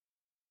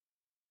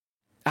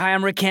Hi,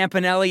 I'm Rick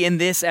Campanelli. In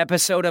this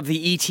episode of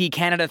the ET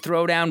Canada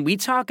Throwdown, we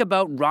talk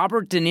about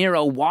Robert De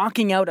Niro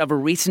walking out of a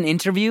recent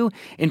interview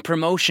in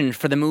promotion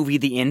for the movie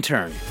The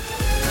Intern.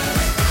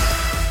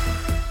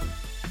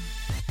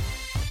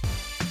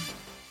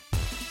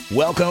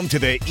 Welcome to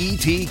the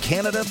ET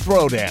Canada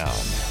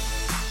Throwdown.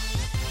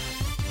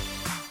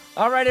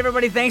 All right,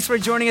 everybody, thanks for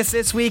joining us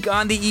this week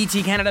on the ET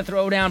Canada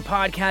Throwdown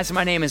podcast.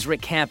 My name is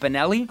Rick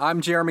Campanelli.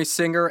 I'm Jeremy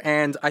Singer,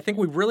 and I think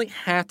we really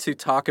had to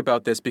talk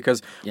about this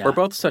because we're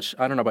both such,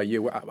 I don't know about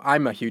you,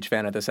 I'm a huge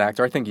fan of this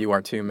actor. I think you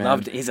are too,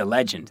 man. He's a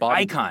legend.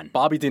 Icon.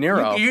 Bobby De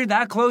Niro. You're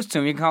that close to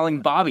him. You're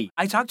calling Bobby.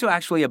 I talked to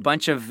actually a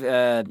bunch of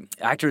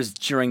actors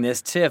during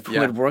this TIFF who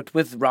had worked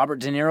with Robert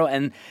De Niro,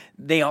 and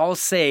they all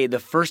say the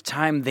first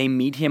time they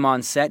meet him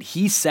on set,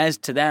 he says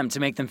to them to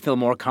make them feel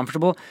more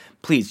comfortable,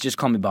 please, just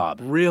call me Bob.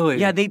 Really?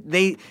 Yeah,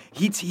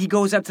 he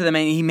goes up to them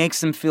and he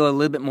makes them feel a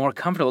little bit more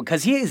comfortable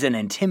because he is an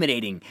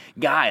intimidating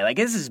guy. Like,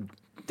 this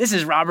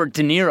is Robert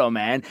De Niro,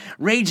 man.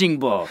 Raging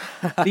Bull,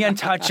 The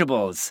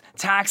Untouchables,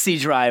 Taxi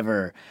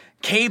Driver,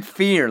 Cape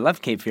Fear.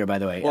 Love Cape Fear, by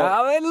the way.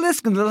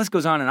 The list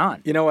goes on and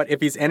on. You know what?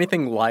 If he's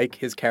anything like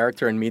his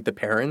character in Meet the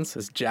Parents,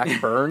 as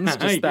Jack Burns,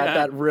 just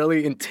that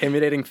really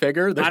intimidating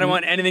figure. I don't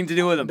want anything to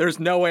do with him. There's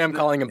no way I'm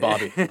calling him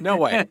Bobby. No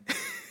way.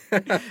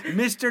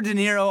 Mr. De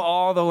Niro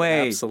all the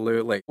way.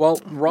 Absolutely. Well,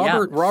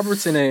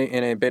 Robert's in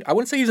a bit. I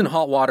wouldn't say he's in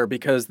hot water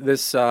because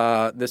this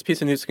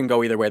piece of news can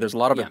go either way. There's a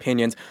lot of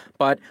opinions,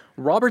 but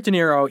Robert De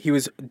Niro, he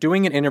was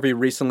doing an interview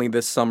recently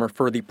this summer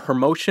for the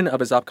promotion of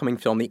his upcoming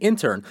film, The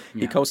Intern.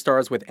 He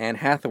co-stars with Anne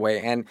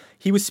Hathaway, and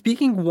he was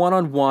speaking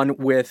one-on-one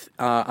with,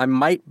 I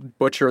might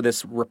butcher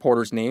this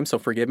reporter's name, so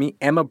forgive me,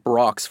 Emma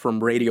Brox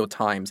from Radio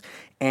Times.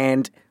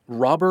 And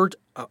Robert,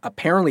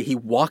 apparently he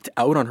walked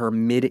out on her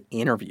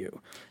mid-interview.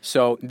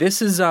 So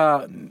this is,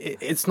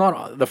 it's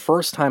not the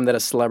first time that a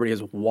celebrity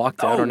has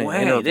walked out on an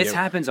interview. This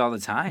happens all the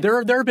time. There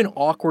have been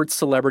awkward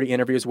celebrity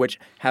interviews which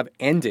have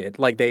ended.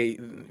 Like the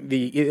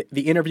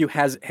interview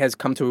has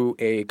come to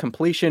a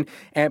completion,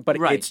 but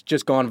it's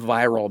just gone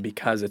viral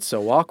because it's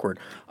so awkward.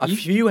 A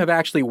few have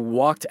actually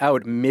walked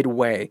out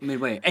midway.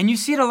 And you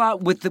see it a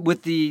lot with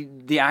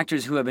the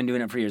actors who have been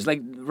doing it for years.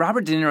 Like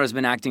Robert De Niro has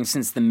been acting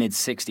since the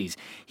mid-'60s.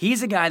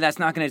 He's a guy that's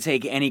not going to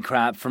take any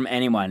crap from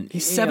anyone.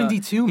 He's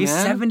 72, man. He's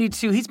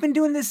 72. He's been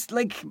doing this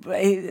like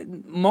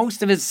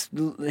most of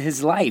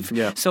his life.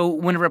 Yeah. So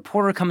when a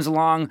reporter comes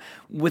along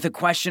with a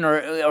question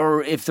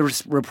or if the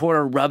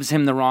reporter rubs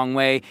him the wrong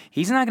way,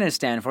 he's not going to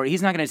stand for it.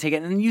 He's not going to take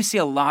it. And you see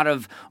a lot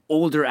of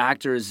older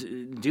actors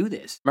do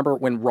this. Remember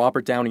when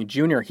Robert Downey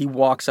Jr., he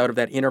walks out of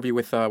that interview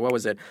with,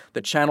 the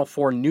Channel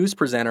 4 news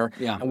presenter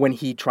when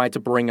he tried to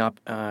bring up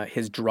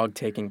his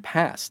drug-taking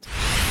past.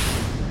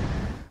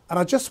 And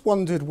I just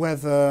wondered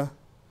whether,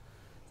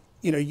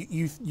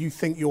 you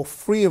think you're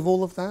free of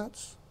all of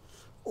that,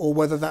 or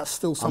whether that's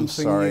still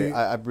something. I'm sorry,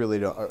 I really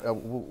don't.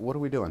 What are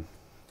we doing?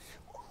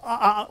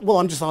 Well,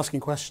 I'm just asking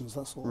questions.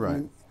 That's all.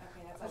 Right.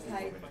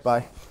 Okay.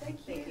 Bye.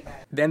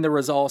 Then there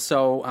was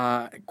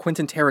also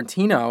Quentin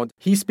Tarantino.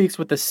 He speaks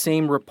with the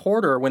same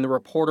reporter when the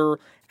reporter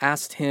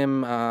asked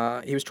him,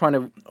 he was trying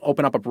to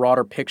open up a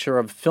broader picture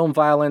of film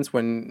violence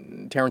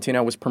when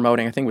Tarantino was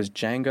promoting, I think it was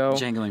Django.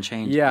 Django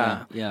Unchained.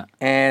 Yeah. Yeah.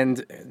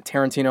 And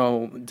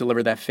Tarantino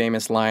delivered that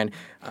famous line,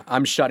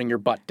 I'm shutting your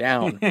butt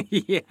down.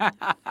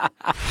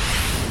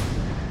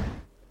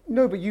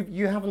 No, but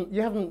you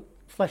haven't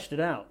fleshed it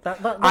out.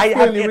 That's the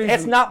only reason.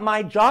 It's not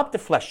my job to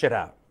flesh it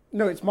out.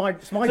 No, it's my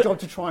job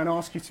to try and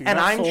ask you to. And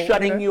I'm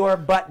shutting your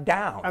butt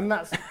down. And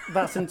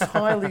that's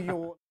entirely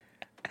your...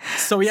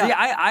 So yeah, see,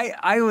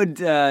 I would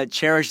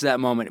cherish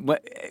that moment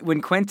when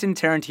Quentin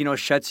Tarantino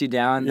shuts you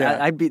down.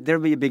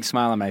 There'd be a big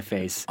smile on my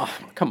face. Oh,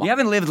 come on, you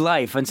haven't lived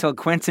life until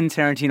Quentin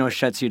Tarantino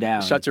shuts you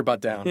down. Shuts your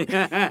butt down.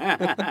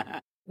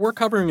 We're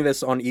covering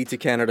this on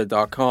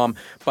etcanada.com,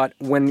 but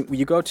when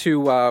you go to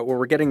where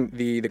we're getting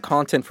the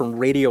content from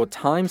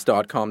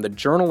radiotimes.com, the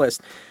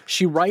journalist,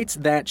 she writes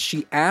that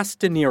she asked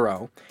De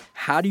Niro,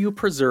 how do you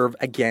preserve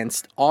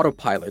against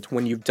autopilot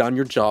when you've done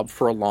your job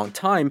for a long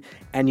time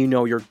and you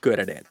know you're good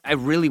at it? I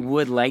really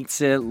would like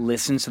to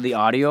listen to the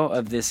audio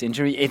of this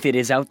interview, if it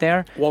is out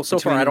there. Well, so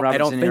far, I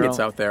don't think it's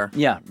out there.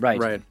 Yeah, right.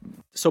 Right.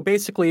 So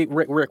basically,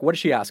 Rick, what is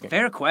she asking?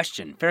 Fair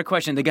question.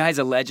 The guy's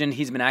a legend.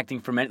 He's been acting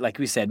for, like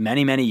we said,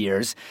 many, many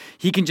years.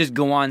 He can just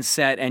go on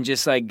set and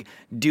just like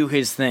do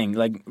his thing,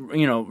 like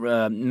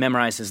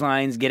memorize his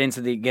lines, get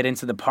into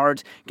the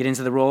part, get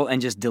into the role,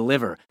 and just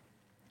deliver.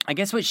 I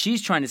guess what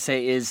she's trying to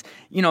say is,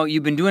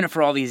 you've been doing it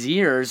for all these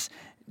years.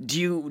 Do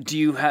you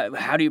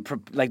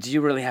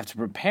really have to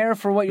prepare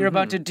for what you're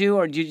about to do,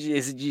 or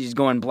is it you just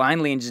going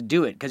blindly and just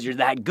do it because you're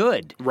that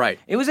good? Right.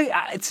 It was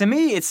to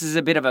me, it's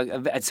a bit of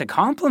it's a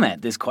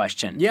compliment. This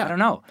question. Yeah. I don't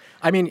know.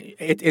 I mean,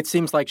 it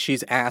seems like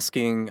she's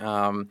asking,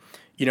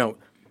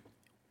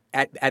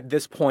 at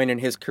this point in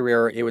his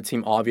career, it would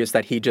seem obvious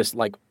that he just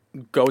like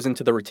goes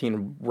into the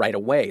routine right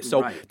away.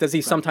 So does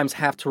he sometimes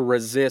have to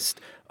resist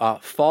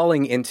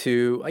falling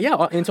into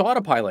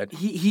autopilot?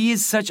 He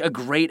is such a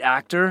great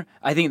actor.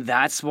 I think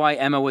that's why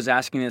Emma was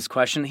asking this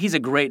question. He's a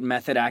great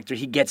method actor.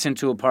 He gets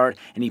into a part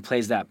and he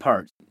plays that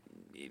part.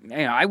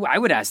 I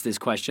would ask this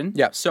question.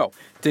 Yeah, so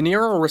De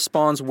Niro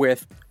responds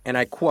with, and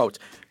I quote,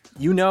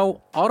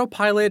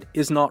 autopilot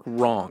is not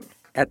wrong.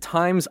 At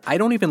times, I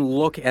don't even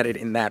look at it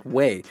in that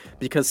way,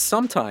 because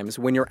sometimes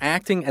when you're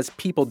acting as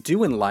people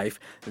do in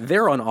life,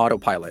 they're on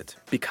autopilot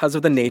because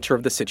of the nature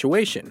of the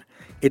situation.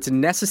 It's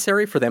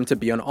necessary for them to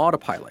be on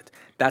autopilot.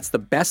 That's the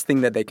best thing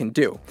that they can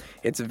do.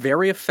 It's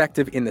very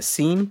effective in the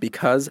scene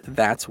because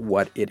that's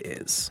what it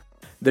is.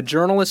 The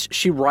journalist,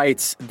 she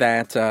writes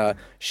that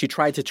she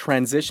tried to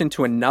transition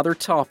to another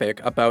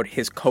topic about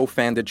his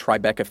co-founded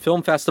Tribeca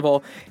Film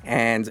Festival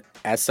and,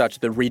 as such,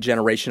 the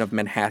regeneration of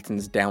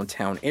Manhattan's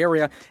downtown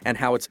area and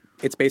how it's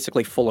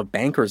basically full of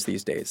bankers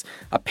these days.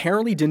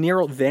 Apparently, De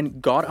Niro then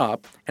got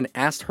up and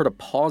asked her to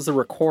pause the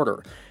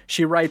recorder.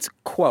 She writes,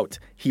 quote,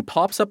 he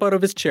pops up out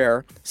of his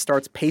chair,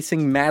 starts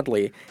pacing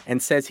madly,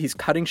 and says he's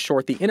cutting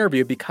short the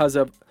interview because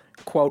of,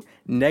 quote,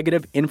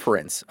 negative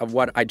inference of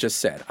what I just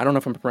said. I don't know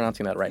if I'm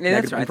pronouncing that right. Yeah,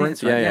 negative that's right.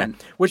 inference? I think that's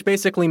right, Yeah. Which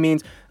basically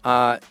means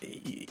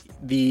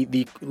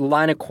the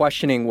line of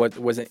questioning was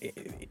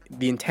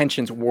the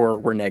intentions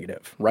were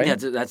negative, right? Yeah,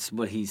 that's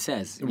what he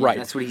says. Yeah, Right.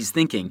 That's what he's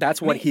thinking.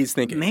 That's what he's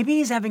thinking. Maybe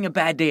he's having a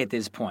bad day at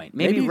this point.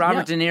 Maybe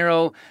Robert yeah.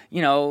 De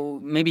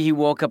Niro, maybe he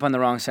woke up on the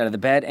wrong side of the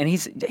bed, and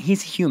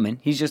he's human.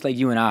 He's just like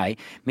you and I.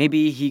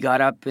 Maybe he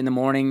got up in the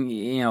morning,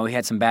 he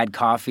had some bad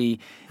coffee.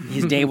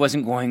 His day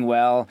wasn't going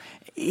well.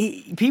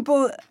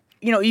 People...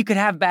 you could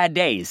have bad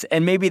days,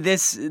 and maybe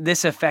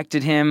this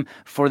affected him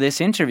for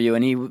this interview,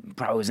 and he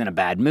probably was in a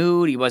bad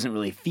mood. He wasn't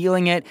really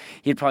feeling it.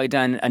 He had probably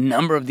done a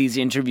number of these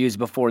interviews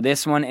before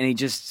this one, and he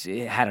just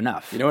had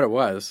enough. You know what it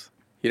was?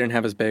 He didn't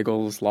have his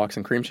bagels, lox,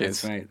 and cream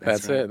cheese.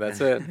 That's right.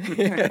 That's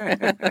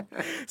it.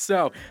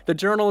 So the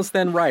journalist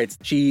then writes,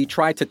 she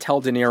tried to tell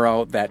De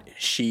Niro that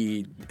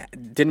she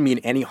didn't mean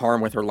any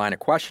harm with her line of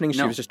questioning.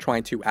 She was just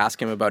trying to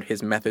ask him about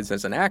his methods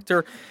as an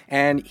actor.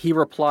 And he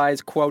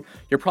replies, quote,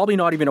 you're probably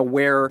not even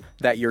aware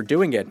that you're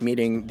doing it,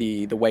 meaning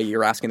the way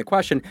you're asking the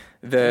question,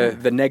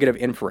 the negative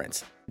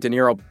inference. De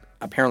Niro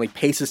apparently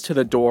paces to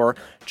the door,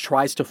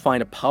 tries to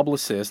find a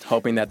publicist,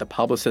 hoping that the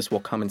publicist will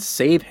come and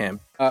save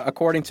him.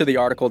 According to the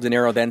article, De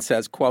Niro then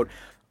says, quote,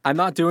 I'm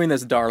not doing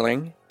this,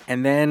 darling.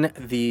 And then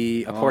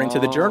according to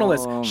the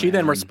journalist, she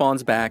then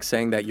responds back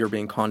saying that you're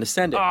being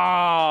condescending.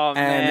 Oh, and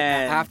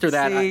man. after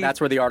that, that's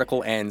where the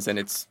article ends,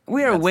 and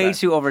we are way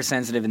too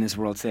oversensitive in this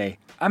world today.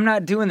 I'm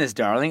not doing this,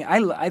 darling.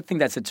 I think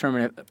that's a term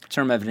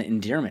of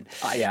endearment.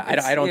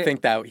 I don't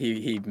think that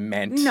he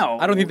meant. No.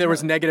 I don't think there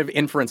was negative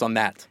inference on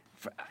that.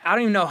 I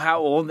don't even know how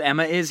old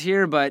Emma is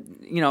here, but,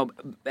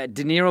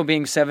 De Niro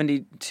being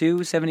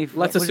 72, 74.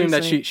 Let's assume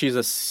that she's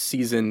a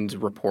seasoned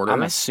reporter.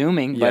 I'm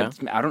assuming, but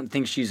I don't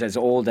think she's as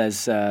old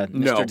as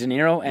Mr. De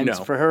Niro. And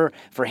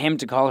for him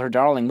to call her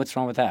darling, what's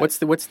wrong with that? What's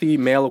the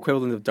male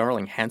equivalent of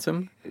darling?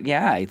 Handsome?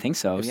 Yeah, I think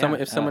so.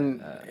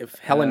 If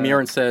Helen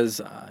Mirren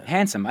says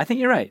handsome, I think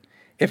you're right.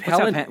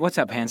 What's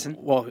up, Hanson?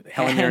 Well,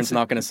 Helen Mirren's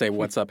not going to say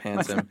what's up,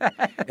 handsome.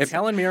 If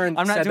Helen Mirren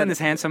I'm not doing this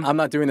handsome. I'm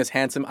not doing this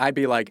handsome, I'd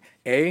be like,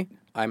 A,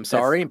 I'm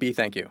sorry, and B,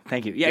 thank you.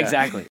 Thank you. Yeah,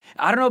 exactly.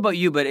 I don't know about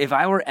you, but if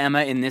I were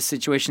Emma in this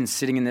situation,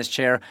 sitting in this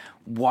chair,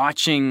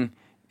 watching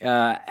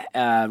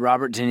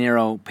Robert De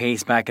Niro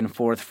pace back and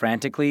forth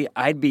frantically,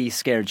 I'd be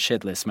scared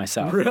shitless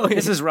myself. Really?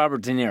 This is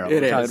Robert De Niro.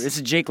 It is. This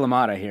is Jake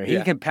LaMotta here. He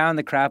can pound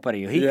the crap out of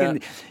you.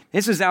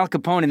 This was Al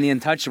Capone in The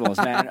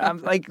Untouchables, man.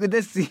 I'm like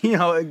this,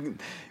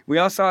 we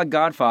all saw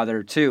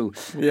Godfather too.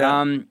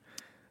 Yeah.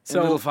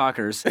 So little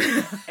fuckers.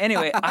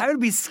 Anyway, I would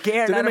be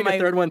scared. Did they make a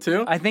third one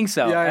too? I think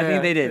so. I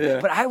think they did. Yeah.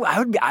 But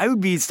I would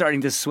be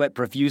starting to sweat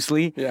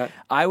profusely. Yeah.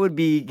 I would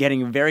be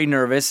getting very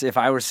nervous if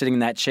I were sitting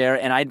in that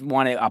chair, and I'd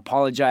want to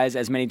apologize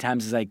as many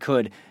times as I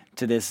could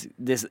to this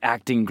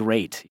acting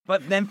great.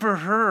 But then for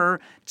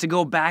her to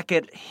go back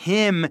at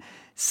him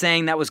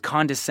saying that was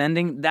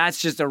condescending, that's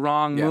just a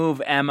wrong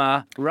move,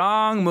 Emma.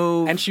 Wrong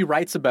move. And she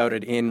writes about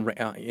it in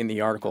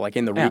the article, like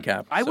in the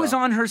recap. I was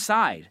on her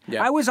side.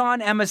 Yeah. I was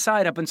on Emma's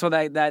side up until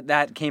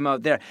that came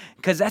out there.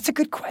 Because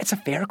it's a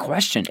fair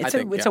question. It's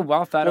a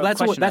well thought out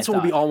question. That's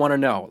what we all want to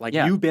know. Like,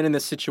 you've been in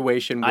this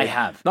situation. I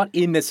have. Not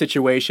in this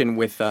situation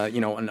with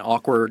an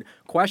awkward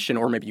question,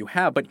 or maybe you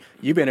have, but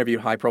you've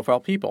interviewed high profile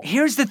people.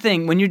 Here's the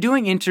thing: when you're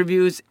doing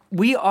interviews,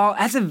 we all,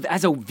 as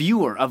a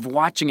viewer of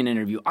watching an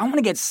interview,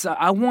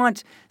 I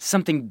want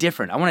something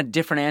different. I want a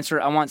different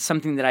answer. I want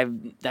something that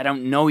I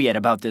don't know yet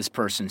about this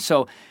person.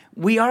 So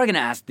we are going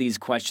to ask these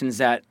questions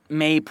that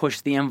may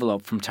push the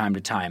envelope from time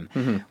to time.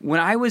 Mm-hmm. When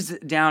I was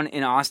down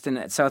in Austin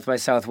at South by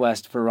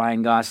Southwest for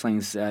Ryan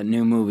Gosling's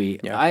new movie,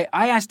 I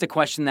asked a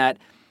question that,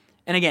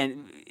 and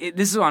again,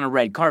 this is on a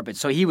red carpet,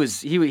 so he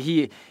was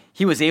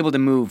able to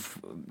move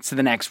to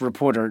the next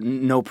reporter,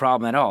 no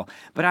problem at all.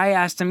 But I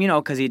asked him,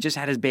 because he had just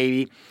had his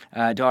baby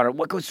daughter,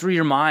 what goes through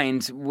your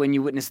mind when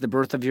you witness the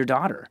birth of your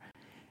daughter?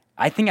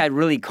 I think I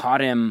really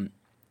caught him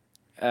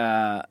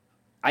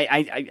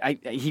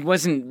he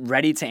wasn't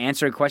ready to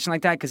answer a question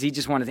like that because he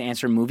just wanted to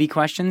answer movie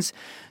questions.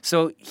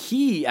 So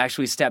he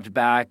actually stepped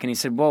back and he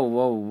said,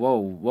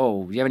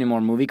 whoa, do you have any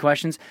more movie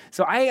questions?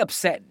 So I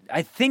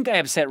think I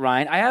upset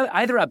Ryan.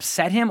 I either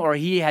upset him or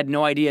he had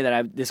no idea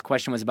that this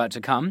question was about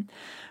to come.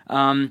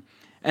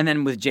 And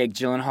then with Jake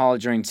Gyllenhaal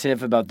during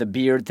TIFF about the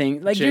beard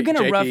thing, like you're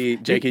gonna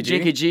Jakey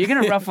G, you're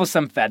gonna ruffle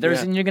some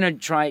feathers and you're gonna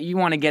try. You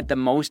want to get the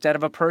most out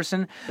of a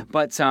person,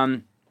 but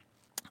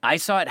I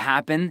saw it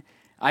happen.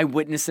 I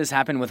witnessed this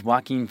happen with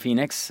Joaquin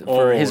Phoenix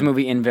for his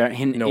movie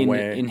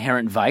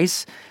Inherent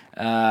Vice,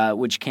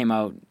 which came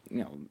out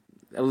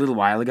a little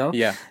while ago.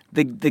 Yeah,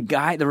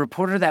 the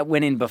reporter that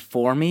went in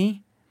before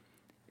me.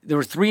 There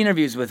were 3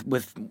 interviews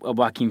with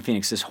Joaquin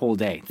Phoenix this whole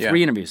day.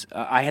 3 interviews.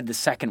 I had the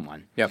second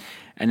one. Yep.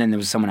 And then there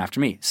was someone after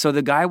me. So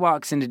the guy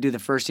walks in to do the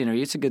first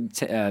interview. It's a good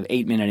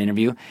 8-minute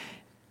interview.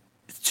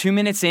 2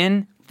 minutes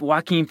in,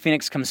 Joaquin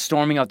Phoenix comes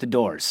storming out the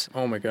doors.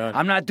 Oh, my God.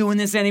 I'm not doing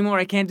this anymore.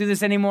 I can't do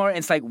this anymore.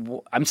 It's like,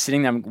 I'm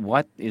sitting there,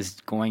 what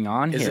is going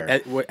on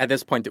here? At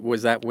this point,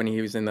 was that when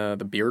he was in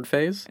the beard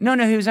phase? No,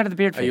 he was out of the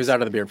beard phase. He was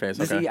out of the beard phase,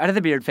 okay. Out of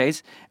the beard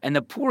phase. And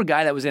the poor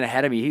guy that was in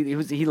ahead of me,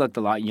 he looked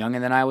a lot younger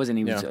than I was, and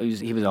he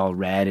was all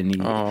red.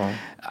 And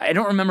I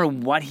don't remember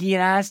what he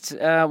had asked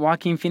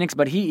Joaquin Phoenix,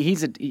 but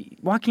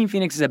Joaquin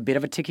Phoenix is a bit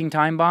of a ticking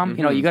time bomb.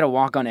 Mm-hmm. You got to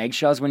walk on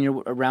eggshells when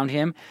you're around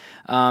him.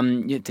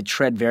 You have to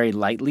tread very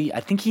lightly. I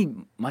think he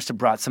must have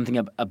brought something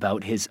up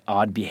about his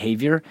odd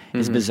behavior,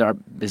 his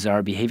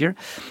bizarre behavior.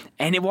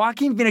 And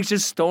Joaquin Phoenix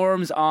just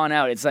storms on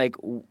out. It's like,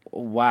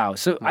 wow.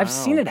 So I've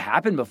seen it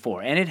happen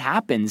before, and it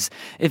happens.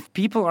 If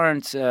people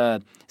aren't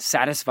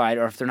satisfied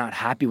or if they're not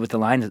happy with the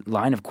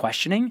line of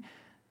questioning,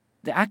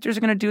 the actors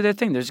are going to do their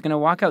thing. They're just going to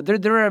walk out.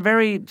 They're a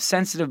very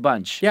sensitive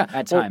bunch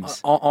at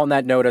times. On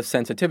that note of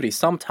sensitivity,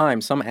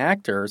 sometimes some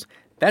actors,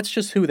 that's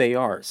just who they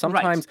are.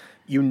 Sometimes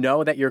you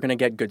know that you're going to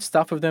get good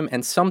stuff of them,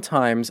 and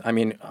sometimes, I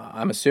mean,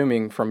 I'm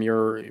assuming from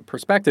your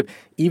perspective,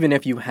 even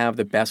if you have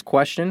the best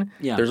question,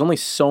 there's only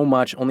so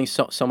much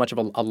of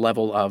a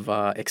level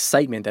of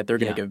excitement that they're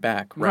going to give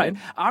back, right?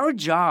 Our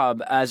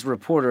job as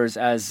reporters,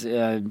 as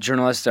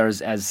journalists,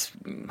 as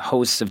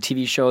hosts of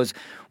TV shows,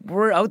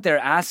 we're out there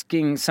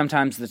asking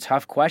sometimes the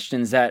tough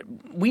questions that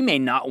we may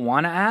not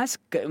want to ask.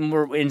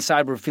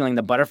 We're feeling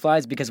the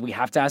butterflies because we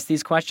have to ask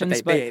these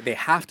questions. But they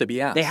have to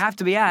be asked. They have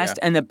to be asked,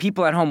 and the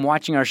people at home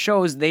watching our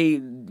shows, they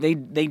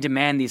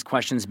demand these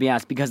questions be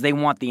asked because they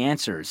want the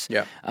answers.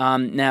 Yeah.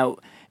 Now,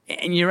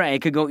 and you're right,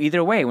 it could go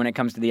either way when it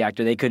comes to the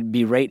actor. They could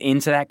be right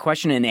into that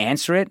question and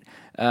answer it,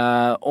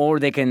 or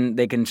they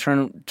can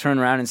turn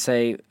around and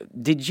say,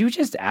 "Did you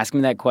just ask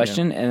me that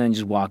question?" and then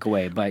just walk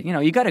away. But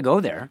you got to go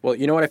there. Well,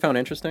 you know what I found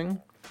interesting?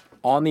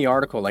 On the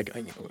article, like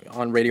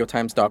on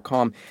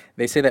radiotimes.com,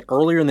 they say that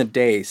earlier in the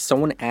day,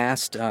 someone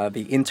asked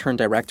the intern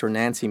director,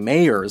 Nancy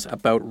Mayers,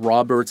 about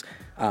Robert's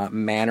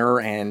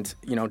manner and,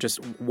 just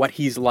what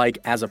he's like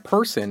as a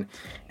person.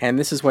 And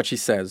this is what she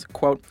says,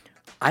 quote,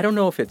 "I don't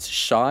know if it's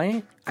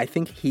shy. I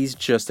think he's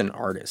just an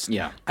artist.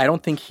 Yeah. I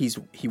don't think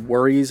he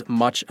worries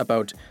much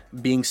about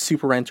being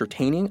super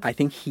entertaining. I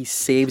think he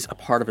saves a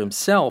part of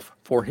himself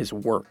for his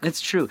work." That's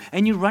true.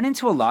 And you run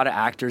into a lot of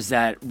actors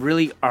that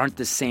really aren't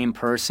the same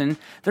person.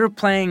 They're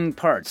playing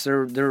parts.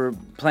 They're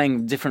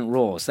playing different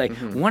roles. Like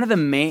one of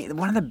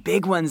the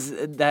big ones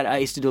that I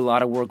used to do a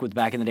lot of work with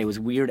back in the day was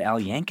Weird Al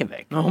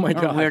Yankovic. Oh my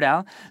God. Weird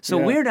Al? So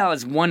Weird Al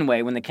is one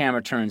way when the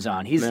camera turns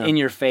on. He's in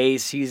your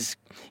face. He's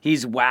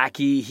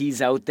wacky.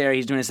 He's out there.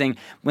 He's doing his thing.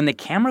 When the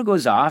camera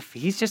goes off,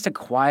 he's just a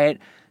quiet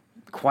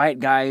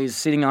guy who's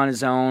sitting on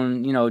his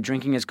own,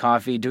 drinking his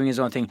coffee, doing his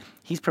own thing.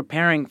 He's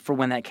preparing for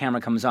when that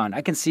camera comes on.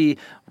 I can see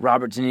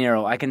Robert De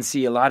Niro. I can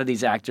see a lot of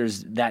these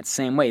actors that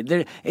same way.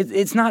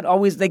 It's not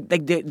always they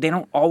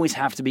don't always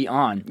have to be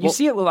on. You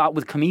see it a lot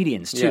with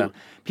comedians too. Yeah.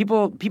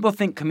 People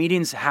think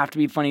comedians have to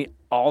be funny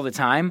all the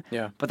time,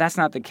 but that's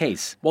not the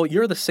case. Well,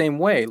 you're the same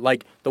way.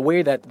 Like the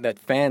way that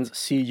fans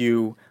see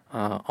you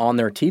on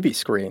their TV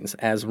screens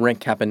as Rick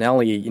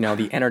Campanelli,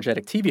 the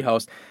energetic TV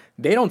host.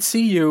 They don't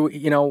see you,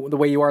 the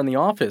way you are in the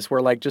office,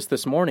 where like just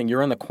this morning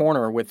you're in the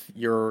corner with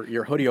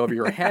your hoodie over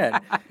your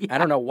head. I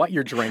don't know what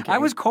you're drinking. I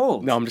was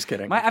cold. No, I'm just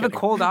kidding. I have a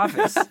cold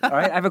office. All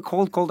right, I have a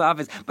cold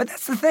office. But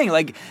that's the thing.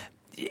 Like,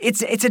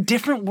 it's a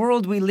different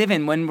world we live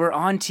in when we're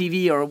on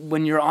TV or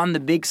when you're on the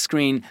big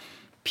screen.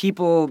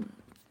 People,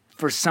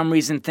 for some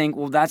reason, think,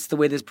 well, that's the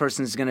way this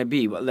person's going to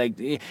be.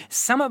 Like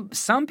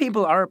some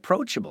people are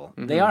approachable.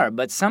 They are,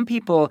 but some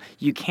people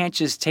you can't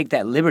just take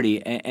that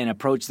liberty and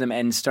approach them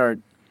and start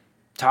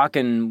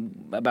talking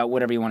about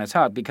whatever you want to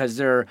talk because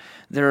they're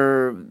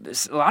a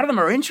lot of them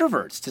are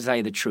introverts, to tell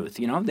you the truth.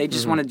 They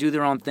just want to do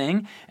their own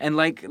thing. And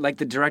like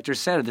the director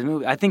said of the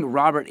movie, I think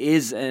Robert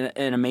is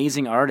an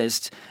amazing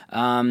artist,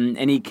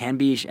 and he can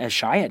be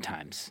shy at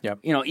times. Yep.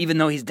 Even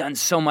though he's done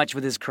so much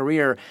with his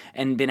career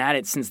and been at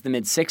it since the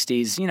mid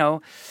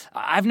 '60s.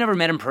 I've never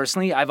met him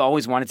personally. I've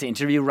always wanted to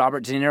interview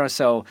Robert De Niro.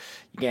 So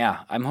yeah,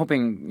 I'm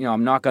hoping.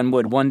 I'm knock on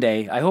wood. One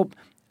day, I hope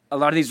a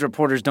lot of these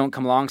reporters don't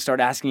come along, start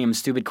asking him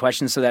stupid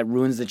questions, so that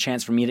ruins the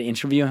chance for me to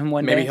interview him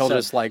one day. Maybe he'll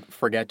just like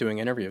forget doing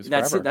interviews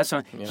That's forever. it. That's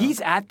what,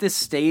 he's at this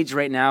stage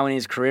right now in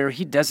his career.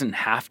 He doesn't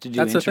have to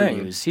do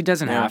interviews. He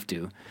doesn't have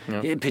to.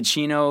 Yeah.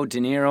 Pacino, De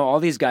Niro, all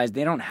these guys,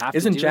 they don't have to.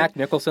 Isn't Jack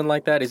Nicholson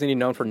like that? Isn't he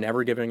known for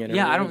never giving an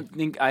interview? Yeah, I don't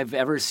think I've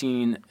ever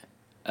seen.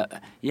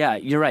 Yeah,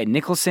 you're right.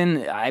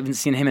 Nicholson, I haven't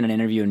seen him in an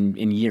interview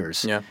in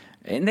years. Yeah,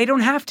 and they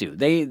don't have to.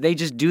 They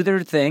just do their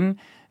thing.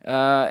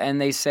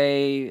 And they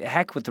say,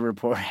 heck with the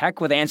report,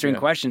 heck with answering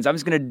questions. I'm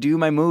just going to do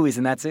my movies,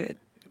 and that's it.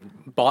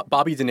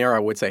 Bobby De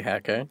Niro would say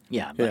heck, eh?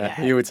 Yeah,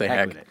 he would say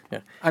heck. Yeah.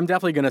 I'm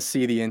definitely going to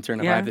see The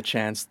Intern if I have the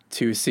chance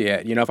to see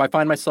it. You know, if I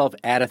find myself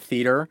at a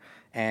theater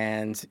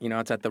and, you know,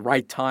 it's at the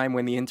right time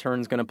when The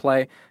Intern's going to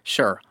play,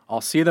 sure,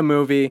 I'll see the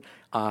movie.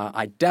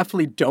 I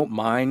definitely don't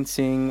mind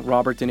seeing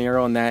Robert De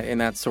Niro in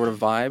that sort of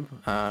vibe.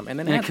 And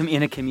then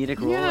in a comedic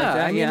role like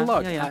that. I mean,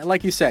 look,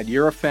 like you said,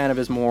 you're a fan of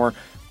his more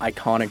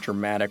iconic,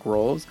 dramatic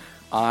roles.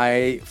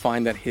 I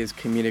find that his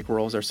comedic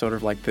roles are sort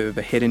of like the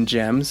hidden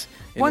gems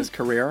in his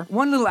career.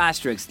 One little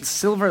asterisk: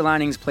 Silver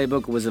Linings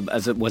Playbook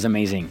was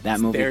amazing. That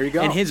movie. There you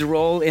go. And his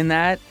role in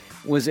that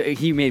was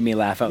he made me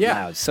laugh out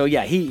loud. So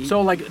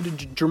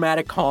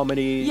dramatic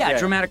comedy. Yeah,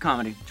 dramatic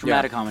comedy.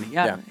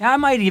 Yeah, I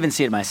might even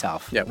see it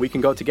myself. Yeah, we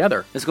can go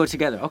together. Let's go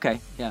together. Okay.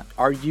 Yeah.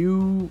 Are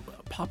you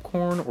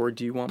popcorn or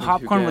do you want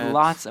popcorn me to get... with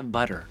lots of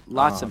butter?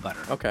 Lots of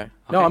butter. Okay.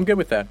 No, I'm good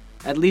with that.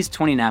 At least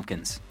 20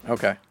 napkins.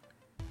 Okay.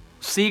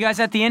 See you guys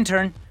at the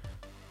Intern.